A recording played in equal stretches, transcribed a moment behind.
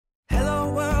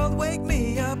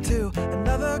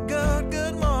Another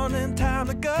good morning, time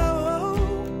to go.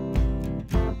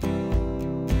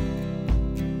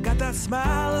 Got that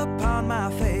smile upon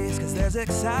my face, 'cause there's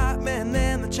excitement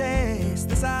in the chase,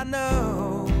 this I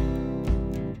know.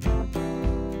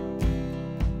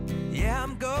 Yeah,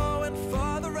 I'm going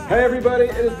for the ride. Hey everybody,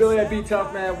 it is Billy at Be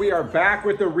Tough Man. We are back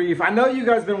with the Reef. I know you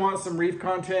guys been wanting some Reef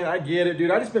content. I get it,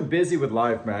 dude. I just been busy with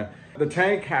life, man. The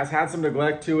tank has had some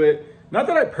neglect to it. Not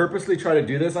that I purposely try to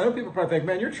do this. I know people probably think,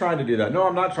 man, you're trying to do that. No,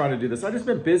 I'm not trying to do this. I've just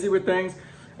been busy with things.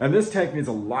 And this tank needs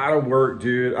a lot of work,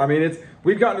 dude. I mean,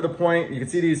 we've gotten to the point, you can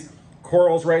see these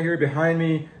corals right here behind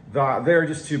me. They're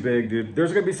just too big, dude.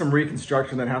 There's gonna be some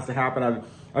reconstruction that has to happen.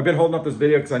 I've been holding up this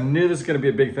video because I knew this was gonna be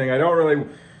a big thing. I don't really, you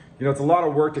know, it's a lot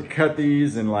of work to cut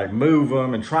these and like move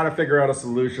them and try to figure out a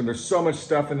solution. There's so much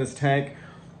stuff in this tank,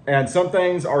 and some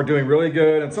things are doing really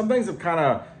good and some things have kind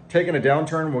of taken a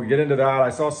downturn. We'll get into that. I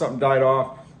saw something died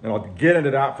off and I'll get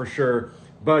into that for sure.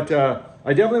 But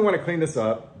I definitely want to clean this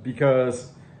up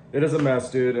because it is a mess,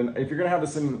 dude. And if you're gonna have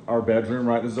this in our bedroom,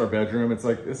 right? This is our bedroom. It's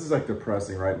like, this is like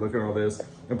depressing, right? Look at all this.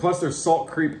 And plus there's salt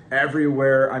creep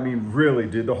everywhere. I mean, really,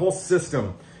 dude, the whole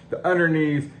system, the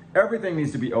underneath, everything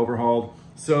needs to be overhauled.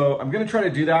 So I'm gonna try to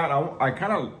do that. I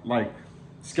kind of like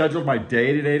scheduled my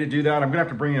day today to do that. I'm gonna have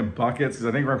to bring in buckets because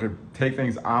I think we're gonna have to take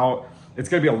things out. It's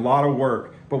gonna be a lot of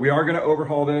work, but we are gonna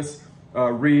overhaul this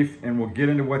Reef and we'll get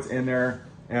into what's in there.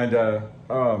 And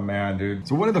oh man, dude.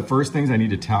 So one of the first things I need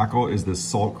to tackle is this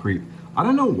salt creep. I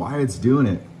don't know why it's doing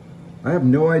it. I have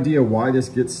no idea why this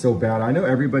gets so bad. I know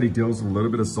everybody deals with a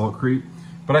little bit of salt creep,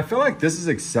 but I feel like this is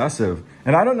excessive.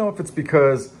 And I don't know if it's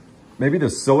because maybe the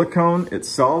silicone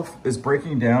itself is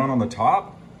breaking down on the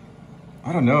top.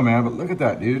 I don't know, man, but look at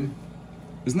that, dude.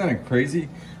 Isn't that crazy?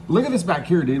 Look at this back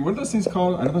here, dude. What are those things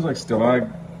called? I know there's like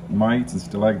stalagmites and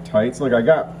stalactites. Look at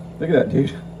that,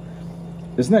 dude.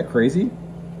 Isn't that crazy?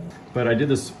 But I did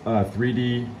this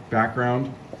 3D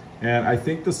background, and I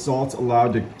think the salt's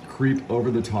allowed to creep over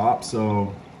the top,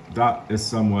 so that is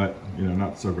somewhat, you know,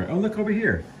 not so great. Oh, look over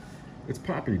here. It's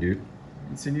Poppy, dude. I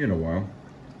haven't seen you in a while.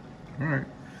 All right.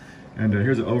 And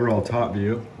here's an overall top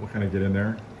view. We'll kind of get in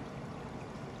there.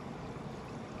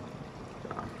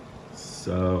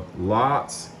 So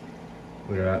lots.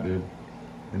 Look at that, dude.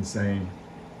 Insane.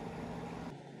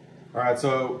 All right,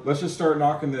 so let's just start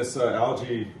knocking this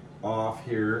algae off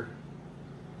here.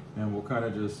 And we'll kind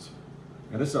of just,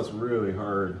 and this stuff's really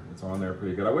hard. It's on there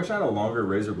pretty good. I wish I had a longer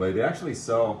razor blade. They actually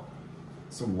sell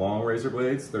some long razor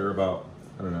blades. They're about,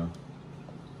 I don't know,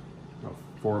 about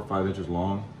 4 or 5 inches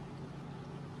long.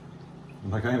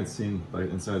 Like I haven't seen like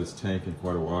inside this tank in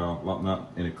quite a while,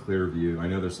 not in a clear view. I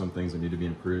know there's some things that need to be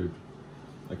improved.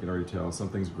 I can already tell. Some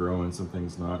things growing, some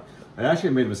things not. I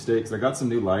actually made mistakes. I got some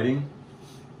new lighting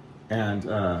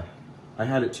and I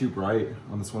had it too bright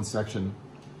on this one section.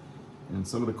 And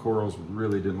some of the corals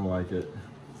really didn't like it.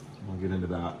 We'll get into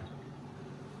that.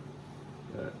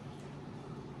 But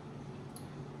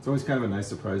it's always kind of a nice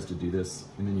surprise to do this.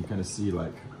 And then you kind of see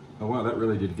like, oh wow, that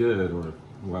really did good, or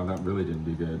wow, that really didn't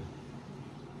do good.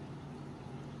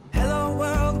 Hello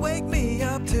world, wake me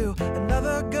up to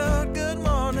another good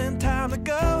morning, time to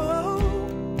go.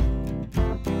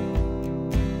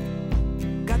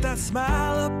 Got that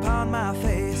smile upon my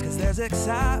face, 'cause there's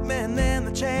excitement in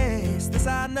the chase, this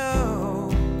I know.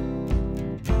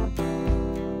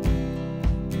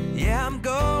 Yeah, I'm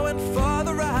going for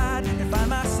the ride and find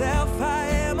myself, I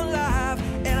am alive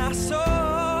and I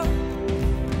soar.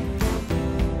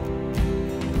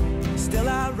 Still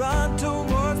I run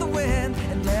towards the wind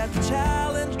and let the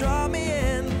challenge draw me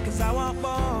in, 'cause I want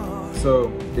more.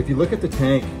 So if you look at the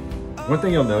tank, one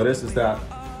thing you'll notice is that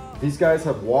these guys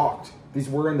have walked. These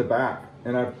were in the back.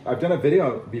 And I've done a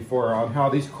video before on how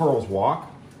these corals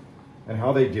walk and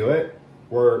how they do it,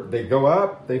 where they go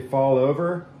up, they fall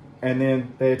over, and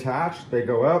then they attach, they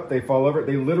go up, they fall over.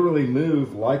 They literally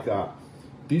move like that.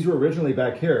 These were originally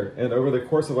back here, and over the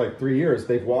course of like 3 years,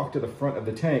 they've walked to the front of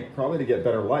the tank, probably to get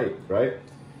better light, right?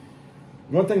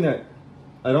 One thing that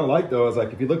I don't like though is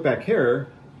like, if you look back here,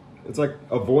 it's like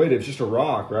a void, it's just a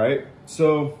rock, right?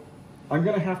 So I'm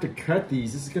gonna have to cut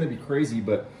these. This is gonna be crazy,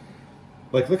 but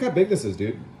like, look how big this is,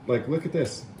 dude. Like, look at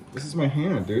this. This is my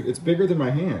hand, dude. It's bigger than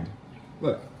my hand.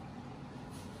 Look.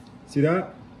 See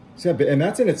that? See how big? And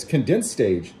that's in its condensed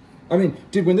stage. I mean,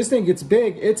 dude, when this thing gets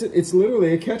big, it's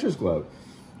literally a catcher's glove.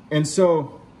 And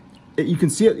so you can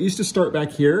see it used to start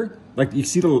back here. Like you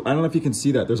see the, I don't know if you can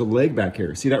see that. There's a leg back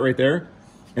here. See that right there?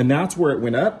 And that's where it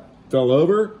went up, fell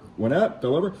over, went up,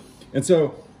 fell over. And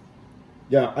so,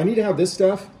 yeah, I need to have this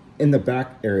stuff in the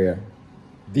back area.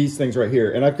 These things right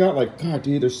here. And I've got like, God,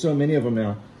 dude, there's so many of them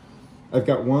now. I've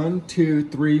got 1, 2,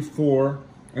 3, 4,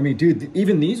 I mean, dude,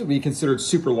 even these would be considered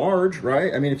super large,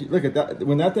 right? I mean, if you look at that,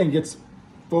 when that thing gets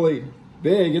fully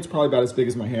big, it's probably about as big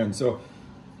as my hand. So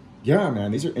yeah,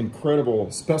 man, these are incredible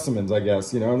specimens, I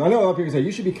guess, you know? And I know a lot of people say,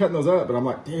 you should be cutting those up, but I'm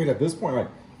like, dude, at this point, like,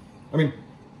 I mean,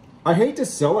 I hate to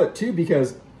sell it too,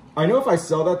 because I know if I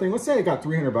sell that thing, let's say I got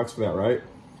 300 bucks for that, right?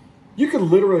 You could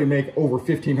literally make over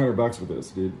 1,500 bucks with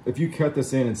this, dude. If you cut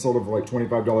this in and sold it for like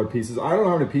 $25 pieces, I don't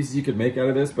know how many pieces you could make out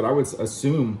of this, but I would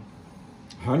assume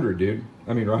 100, dude.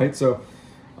 I mean, right? So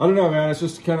I don't know, man. It's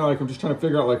just kind of like, I'm just trying to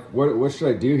figure out like, what should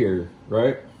I do here,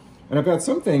 right? And I've got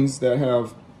some things that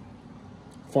have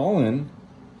fallen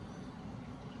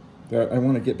that I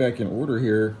want to get back in order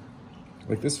here.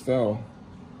 Like this fell.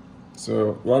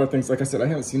 So a lot of things, like I said, I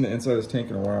haven't seen the inside of this tank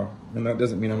in a while, and that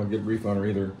doesn't mean I'm a good reef owner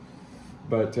either.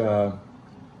 But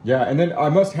yeah, and then I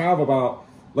must have about,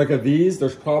 like of these,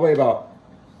 there's probably about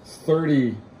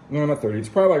 30, no, not 30, it's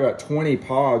probably like about 20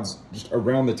 pods just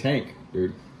around the tank,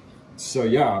 dude. So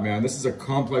yeah, man, this is a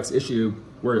complex issue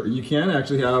where you can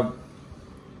actually have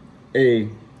a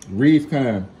reef kind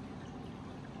of,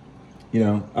 you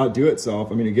know, outdo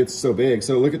itself. I mean, it gets so big.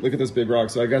 So look at this big rock.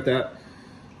 So I got that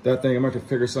thing. I'm going to have to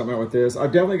figure something out with this.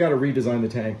 I've definitely got to redesign the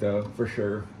tank though, for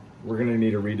sure. We're going to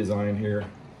need a redesign here.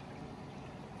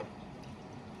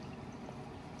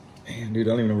 Man, dude,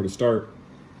 I don't even know where to start.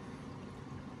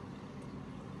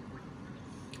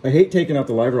 I hate taking out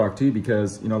the live rock too,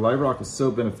 because, you know, live rock is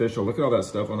so beneficial. Look at all that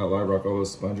stuff on that live rock, all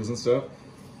those sponges and stuff.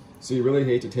 So you really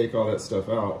hate to take all that stuff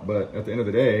out. But at the end of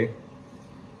the day,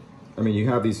 I mean, you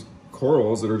have these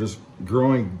corals that are just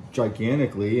growing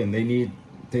gigantically, and they need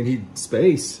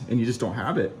space, and you just don't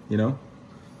have it, you know?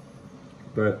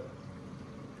 But,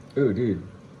 oh, dude,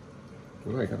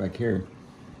 what do I got back here?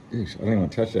 Eesh, I don't even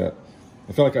want to touch that.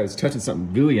 I felt like I was touching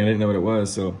something gooey and I didn't know what it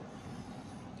was. So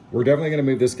we're definitely going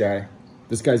to move this guy.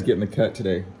 This guy's getting the cut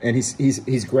today, and he's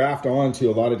graphed onto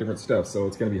a lot of different stuff, so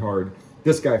it's going to be hard.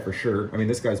 This guy for sure. I mean,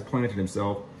 this guy's planted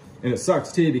himself, and it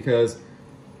sucks too, because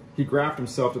he grafted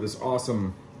himself to this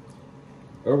awesome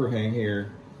overhang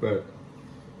here, but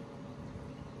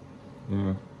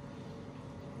yeah.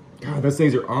 God, those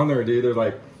things are on there, dude. They're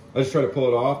like, I just try to pull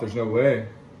it off. There's no way.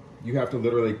 You have to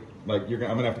literally, like, I'm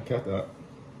gonna have to cut that.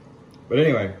 But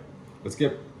anyway, let's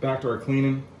get back to our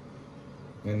cleaning.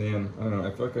 And then, I don't know,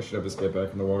 I feel like I should have this guy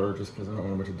back in the water just because I don't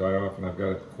want him to die off, and I've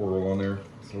got a coral on there.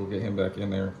 So we'll get him back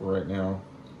in there for right now.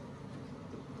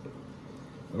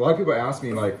 A lot of people ask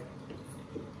me, like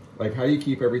how you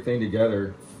keep everything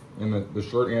together, and the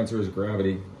short answer is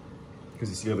gravity, because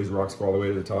you see all these rocks go all the way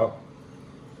to the top.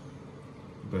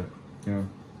 But, you know,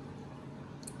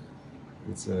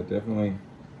 it's definitely,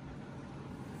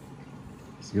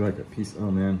 see like a piece,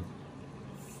 oh man.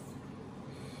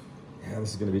 Yeah,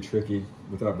 this is gonna be tricky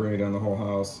without bringing down the whole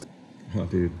house. Oh,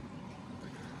 dude.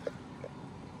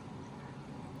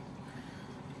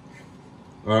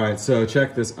 All right, so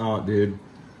check this out, dude.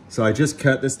 So I just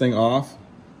cut this thing off.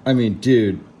 I mean,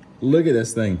 dude, look at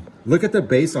this thing. Look at the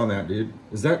base on that, dude.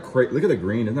 Is that crazy? Look at the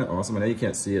green, isn't that awesome? I know you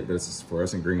can't see it, but it's just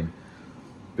fluorescent green.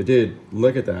 But dude,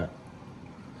 look at that.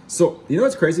 So, you know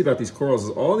what's crazy about these corals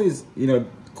is all these, you know,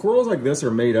 corals like this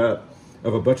are made up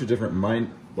of a bunch of different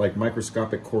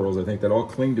microscopic corals, I think, that all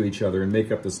cling to each other and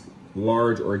make up this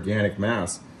large organic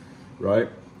mass, right?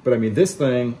 But I mean, this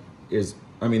thing is,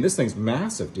 I mean, this thing's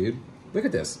massive, dude. Look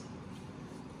at this.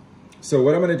 So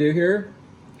what I'm gonna do here,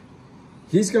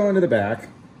 he's going to the back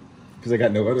because I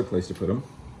got no other place to put him.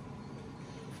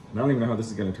 And I don't even know how this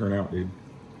is gonna turn out, dude.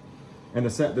 And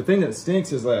the thing that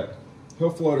stinks is that he'll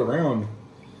float around,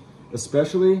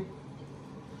 especially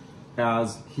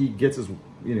as he gets his,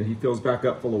 you know, he fills back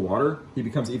up full of water, he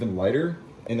becomes even lighter,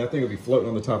 and that thing will be floating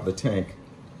on the top of the tank.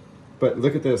 But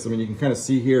look at this. I mean, you can kind of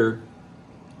see here,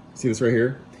 see this right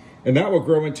here? And that will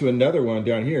grow into another one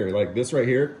down here, like this right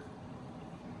here.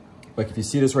 Like if you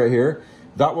see this right here,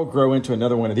 that will grow into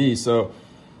another one of these. So,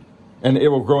 and it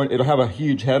will grow, it'll have a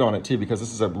huge head on it too, because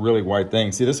this is a really wide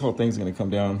thing. See, this whole thing's gonna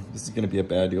come down. This is gonna be a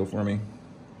bad deal for me.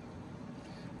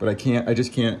 But I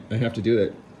just can't, I have to do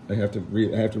it. I have to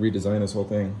redesign this whole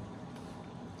thing.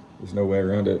 There's no way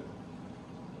around it.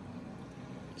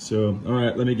 So, all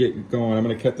right, let me get going. I'm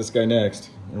gonna cut this guy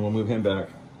next, and we'll move him back.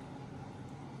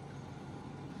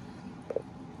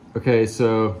 Okay,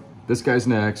 so this guy's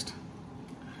next.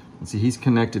 Let's see, he's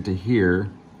connected to here.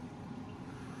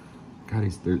 God,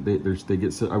 they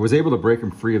get so, I was able to break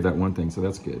him free of that one thing, so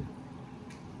that's good.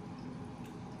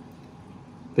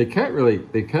 They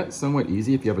cut somewhat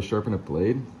easy if you have a sharp enough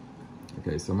blade.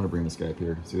 Okay, so I'm gonna bring this guy up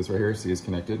here. See this right here? See, it's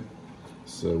connected.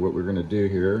 So what we're gonna do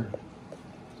here,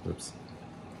 oops,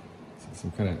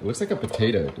 some kind of, it looks like a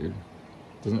potato, dude.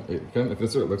 Doesn't it?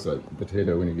 That's what it looks like, a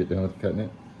potato when you get done with cutting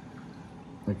it.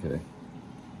 Okay,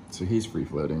 so he's free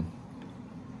floating.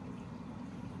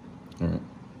 All right,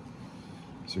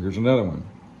 so here's another one.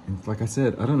 And like I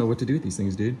said, I don't know what to do with these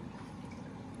things, dude.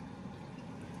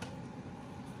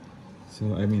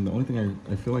 So, I mean, the only thing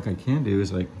I feel like I can do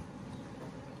is like,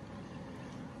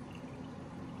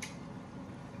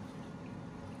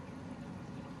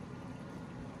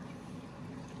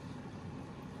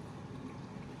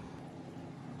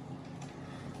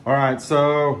 all right,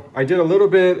 so I did a little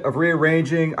bit of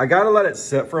rearranging. I gotta let it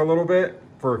sit for a little bit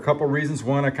for a couple reasons.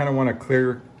 One, I kind of want to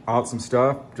clear out some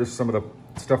stuff, just some of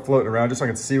the stuff floating around, just so I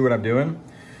can see what I'm doing.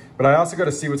 But I also got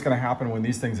to see what's going to happen when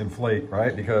these things inflate,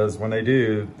 right? Because when they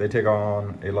do, they take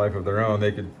on a life of their own.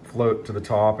 They could float to the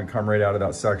top and come right out of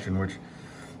that section, which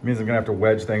means I'm going to have to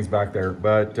wedge things back there.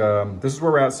 But this is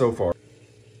where we're at so far.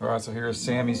 All right, so here's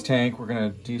Sammy's tank. We're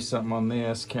going to do something on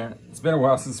this. It's been a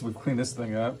while since we've cleaned this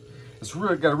thing up. It's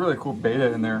really got a really cool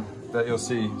beta in there that you'll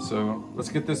see. So let's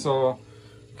get this all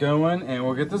going, and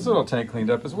we'll get this little tank cleaned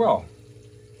up as well.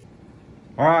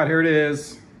 All right, here it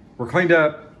is. We're cleaned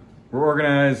up, we're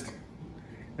organized,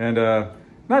 and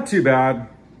not too bad.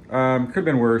 Could have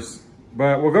been worse,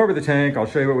 but we'll go over the tank. I'll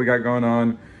show you what we got going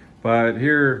on. But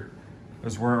here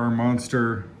is where our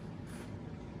monster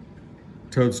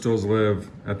toadstools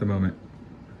live at the moment.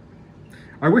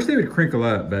 I wish they would crinkle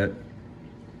up, but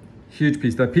huge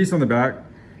piece. That piece on the back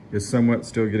is somewhat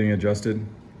still getting adjusted.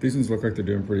 These ones look like they're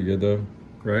doing pretty good though,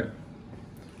 right?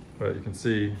 But you can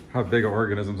see how big of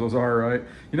organisms those are, right?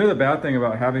 You know, the bad thing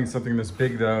about having something this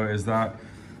big though is that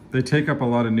they take up a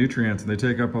lot of nutrients and they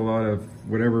take up a lot of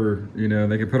whatever, you know,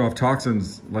 they can put off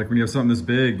toxins. Like when you have something this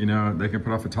big, you know, they can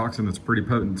put off a toxin that's pretty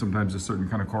potent sometimes to certain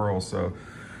kind of corals. So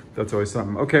that's always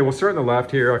something. Okay, we'll start on the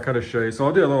left here. I'll kind of show you. So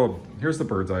I'll do a little, here's the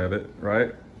bird's eye of it,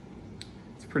 right?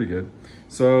 It's pretty good.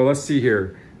 So let's see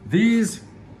here. These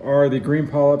are the green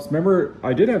polyps. Remember,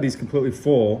 I did have these completely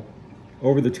full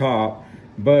over the top,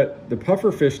 but the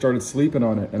puffer fish started sleeping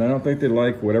on it, and I don't think they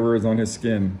like whatever is on his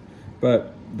skin,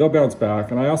 but they'll bounce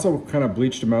back. And I also kind of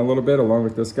bleached them out a little bit along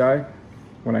with this guy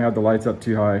when I had the lights up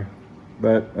too high,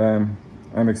 but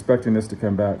I'm expecting this to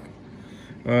come back.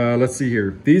 Let's see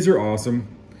here. These are awesome.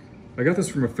 I got this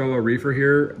from a fellow reefer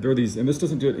here. They're these, and this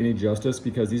doesn't do it any justice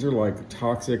because these are like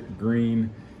toxic green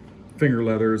finger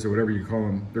leathers or whatever you call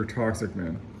them. They're toxic,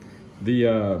 man.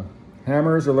 The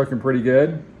hammers are looking pretty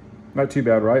good. Not too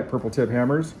bad, right? Purple tip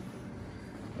hammers.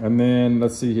 And then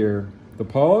let's see here. The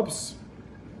polyps,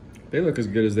 they look as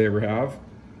good as they ever have.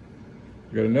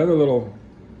 We got another little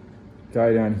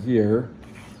guy down here.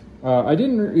 I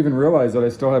didn't even realize that I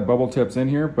still had bubble tips in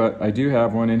here, but I do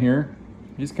have one in here.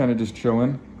 He's kind of just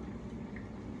chilling,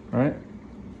 right?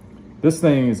 This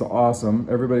thing is awesome.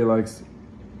 Everybody likes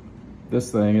this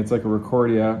thing. It's like a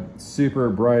Recordia, super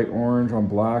bright orange on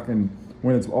black, and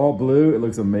when it's all blue, it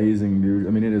looks amazing, dude. I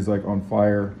mean, it is like on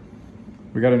fire.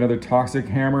 We got another toxic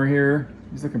hammer here.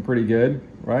 He's looking pretty good,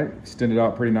 right? Extended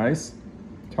out pretty nice.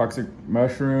 Toxic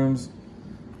mushrooms.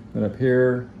 Then up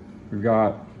here, we've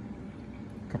got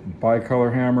a couple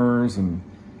bicolor hammers and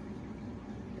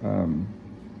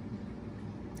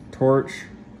torch,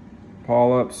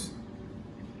 polyps.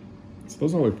 So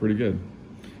those all look pretty good.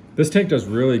 This tank does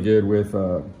really good with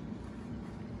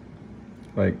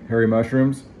like hairy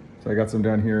mushrooms. So I got some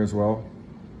down here as well.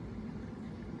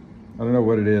 I don't know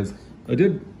what it is. I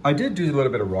did do a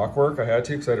little bit of rock work. I had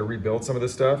to because I had to rebuild some of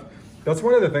this stuff. That's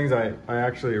one of the things I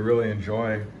actually really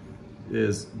enjoy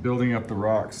is building up the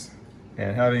rocks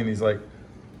and having these like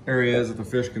areas that the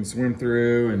fish can swim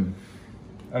through, and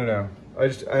I don't know.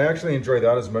 I actually enjoy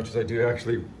that as much as I do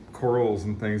actually corals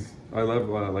and things. I love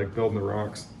like building the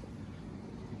rocks.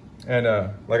 And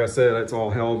like I said, it's all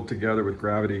held together with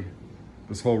gravity,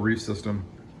 this whole reef system.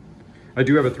 I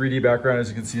do have a 3D background, as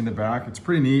you can see in the back. It's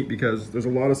pretty neat because there's a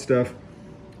lot of stuff.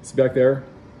 See back there?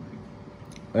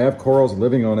 I have corals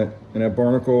living on it, and I have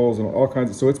barnacles and all kinds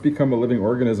of, so it's become a living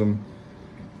organism,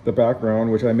 the background,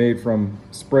 which I made from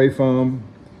spray foam,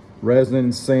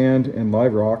 resin, sand, and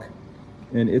live rock.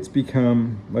 And it's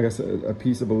become, like I said, a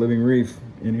piece of a living reef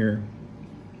in here.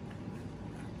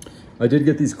 I did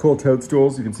get these cool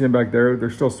toadstools. You can see them back there. They're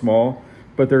still small,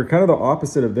 but they're kind of the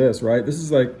opposite of this, right? This is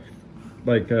like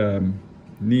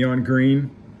neon green,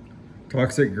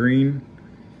 toxic green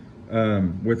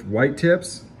with white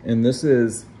tips, and this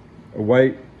is a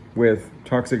white with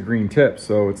toxic green tips,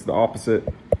 so it's the opposite,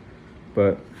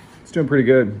 but it's doing pretty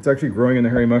good. It's actually growing in the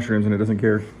hairy mushrooms and it doesn't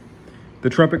care. The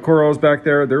trumpet corals back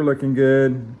there, they're looking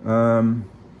good. Now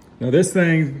this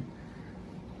thing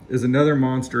is another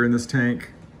monster in this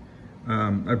tank.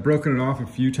 I've broken it off a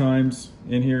few times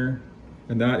in here,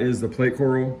 and that is the plate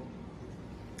coral.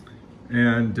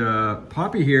 And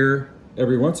Poppy here,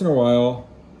 every once in a while,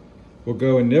 will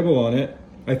go and nibble on it.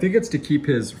 I think it's to keep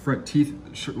his front teeth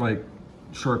like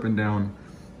sharpened down,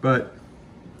 but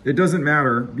it doesn't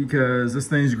matter because this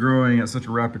thing's growing at such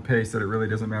a rapid pace that it really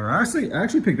doesn't matter. I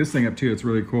actually picked this thing up too. It's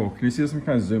really cool. Can you see this? I'm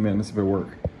kind of zoom in. Let's see if it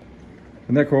works.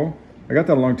 Isn't that cool? I got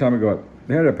that a long time ago.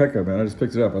 They had a pickup, man. I just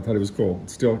picked it up. I thought it was cool.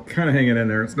 It's still kind of hanging in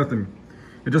there. It's nothing,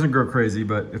 it doesn't grow crazy,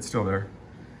 but it's still there.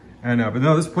 And but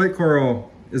no, this plate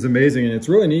coral is amazing, and it's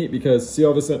really neat because see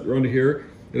all this under here?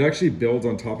 It actually builds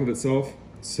on top of itself.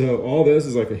 So all this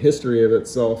is like a history of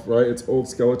itself, right? It's old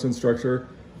skeleton structure,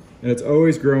 and it's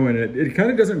always growing. It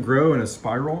kind of doesn't grow in a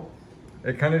spiral.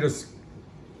 It kind of just,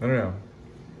 I don't know.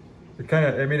 It kind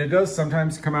of, I mean, it does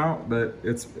sometimes come out, but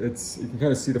it's you can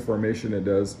kind of see the formation it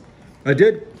does. I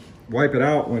did wipe it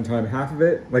out one time, half of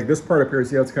it. Like this part up here,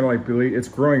 see how it's kind of like bleed? It's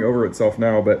growing over itself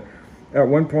now, but at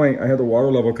one point I had the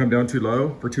water level come down too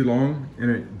low for too long, and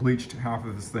it bleached half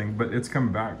of this thing, but it's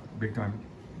coming back big time.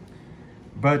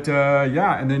 But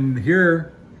yeah, and then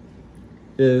here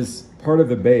is part of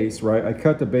the base, right? I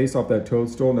cut the base off that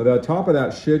toadstool. Now the top of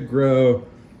that should grow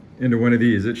into one of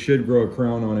these. It should grow a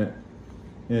crown on it,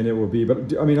 and it will be,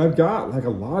 but I mean, I've got like a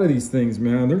lot of these things,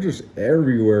 man. They're just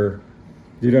everywhere.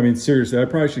 Dude, I mean, seriously, I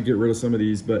probably should get rid of some of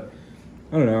these, but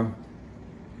I don't know.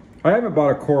 I haven't bought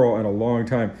a coral in a long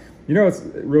time. You know, it's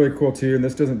really cool too, and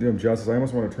this doesn't do them justice. I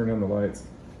almost want to turn on the lights.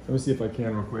 Let me see if I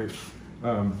can real quick.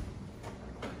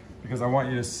 Because I want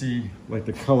you to see like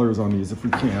the colors on these if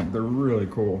we can. They're really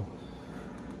cool.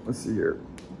 Let's see here.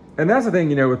 And that's the thing,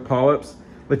 you know, with polyps,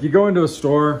 like you go into a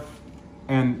store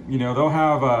and, you know, they'll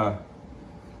have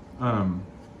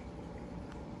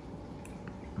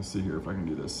let's see here if I can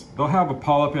do this. They'll have a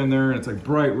polyp in there and it's like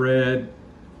bright red,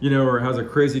 you know, or it has a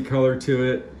crazy color to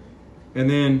it. And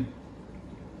then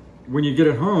when you get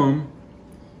it home,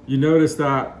 you notice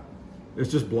that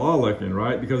it's just blah looking,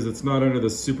 right? Because it's not under the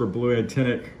super blue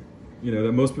antennae, you know,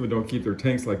 that most people don't keep their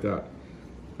tanks like that.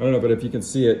 I don't know, but if you can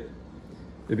see it,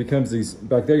 it becomes these,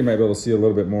 back there you might be able to see a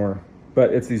little bit more,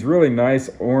 but it's these really nice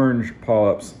orange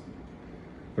polyps.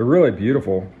 They're really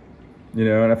beautiful, you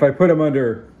know, and if I put them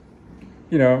under,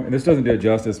 you know, and this doesn't do it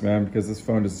justice, man, because this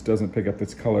phone just doesn't pick up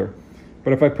this color.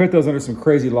 But if I put those under some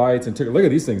crazy lights and look at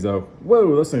these things though.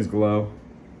 Whoa, those things glow.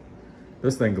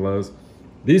 This thing glows.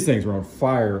 These things are on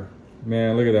fire.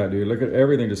 Man, look at that, dude. Look at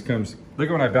everything just comes. Look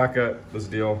at when I back up this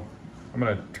deal. I'm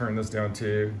gonna turn this down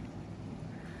too.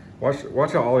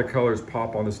 Watch how all the colors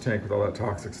pop on this tank with all that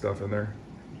toxic stuff in there.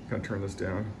 Gonna turn this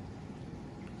down.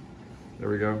 There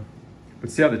we go.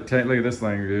 But see how the tank, look at this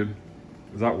thing, dude.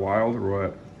 Is that wild or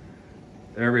what?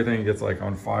 Everything gets like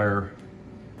on fire.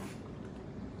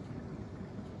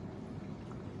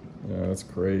 Yeah, that's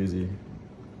crazy.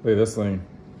 Look at this thing.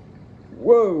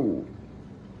 Whoa.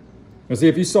 Now see,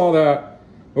 if you saw that,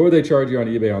 what would they charge you on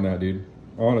eBay on that, dude?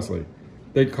 Honestly.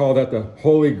 They'd call that the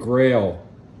holy grail.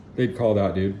 They'd call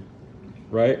that, dude.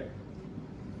 Right?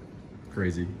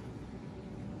 Crazy.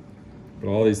 But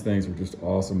all these things are just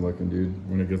awesome looking, dude.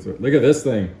 When it gets, look at this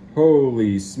thing.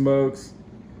 Holy smokes.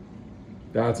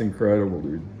 That's incredible,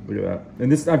 dude. Look at that.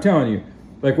 And this, I'm telling you,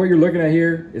 like what you're looking at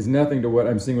here is nothing to what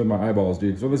I'm seeing with my eyeballs,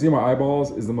 dude. So what I see in my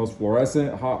eyeballs is the most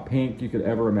fluorescent, hot pink you could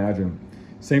ever imagine.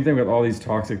 Same thing with all these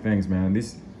toxic things, man.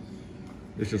 These,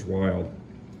 it's just wild.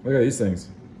 Look at these things.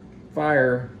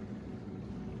 Fire.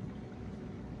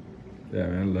 Yeah,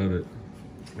 man, I love it.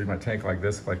 Leave my tank like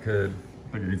this if I could.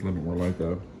 I think it needs a little bit more light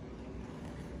though.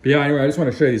 But yeah, anyway, I just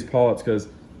want to show you these polyps because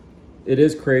it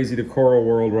is crazy, the coral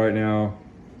world right now,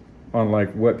 on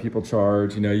like what people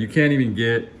charge. You know, you can't even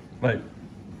get, like,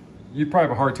 you'd probably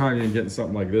have a hard time even getting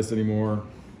something like this anymore,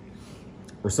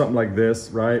 or something like this,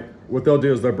 right? What they'll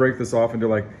do is they'll break this off into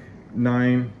like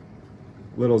 9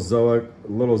 little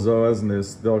zoas, and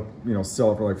they'll, you know,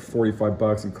 sell it for like 45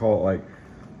 bucks and call it like,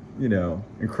 you know,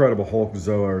 Incredible Hulk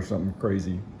Zoa or something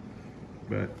crazy.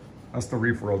 But that's the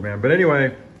reef world, man. But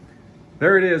anyway,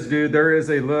 there it is, dude. There is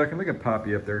a look. And look at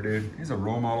Poppy up there, dude. He's a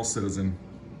role model citizen.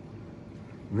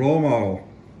 Role model.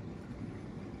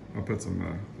 I'll put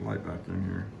some light back in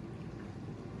here.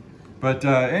 But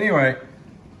anyway,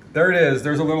 there it is.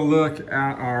 There's a little look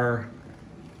at our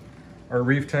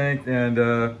reef tank,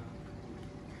 and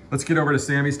let's get over to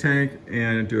Sammy's tank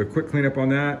and do a quick cleanup on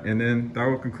that, and then that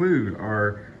will conclude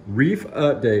our reef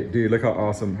update. Dude, look how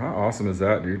awesome. How awesome is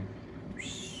that, dude?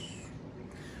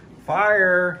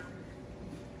 Fire.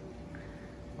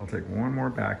 I'll take one more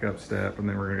backup step, and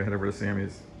then we're gonna head over to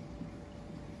Sammy's.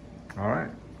 All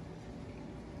right.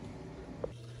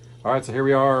 All right, so here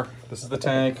we are. This is the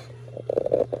tank.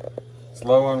 It's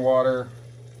low on water.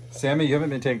 Sammy, you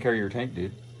haven't been taking care of your tank,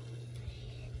 dude.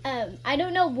 I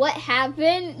don't know what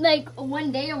happened. Like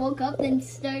one day I woke up and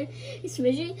started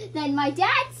smishing. Then my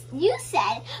dad, you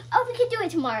said, oh, we could do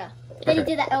it tomorrow. Then he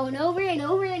did that over and over and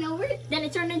over and over. Then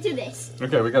it turned into this.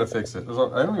 Okay, we gotta fix it. I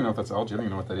don't even know if that's algae. I don't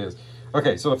even know what that is.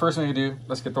 Okay, so the first thing you do,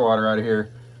 let's get the water out of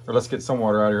here. Or let's get some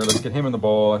water out of here. Let's get him in the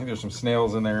bowl. I think there's some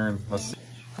snails in there. And let's see.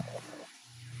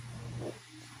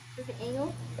 Perfect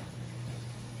angle.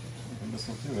 This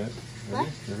will do it. What?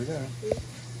 Here we go.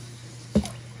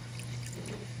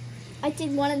 I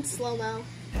did one in slow-mo.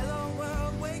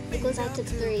 It goes out to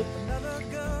 3.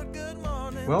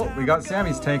 Well, we got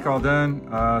Sammy's tank all done.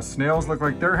 Snails look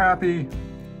like they're happy.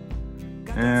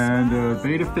 And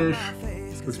beta fish.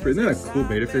 Looks pretty. Isn't that a cool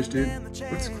beta fish, dude?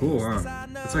 Looks cool, huh?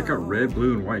 It's like got red,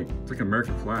 blue, and white. It's like an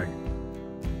American flag.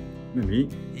 Isn't it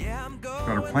neat? Got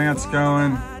our plants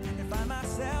going.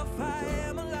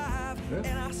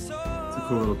 It's a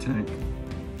cool little tank.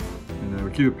 And we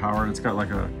keep it powered. It's got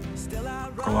like a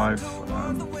live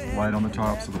light on the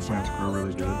top, so the plants grow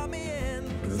really good.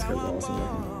 And this guy's awesome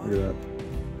looking. Look at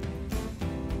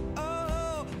that.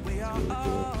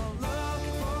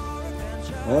 It's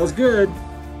really cool. All's good.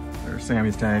 There's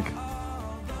Sammy's tank.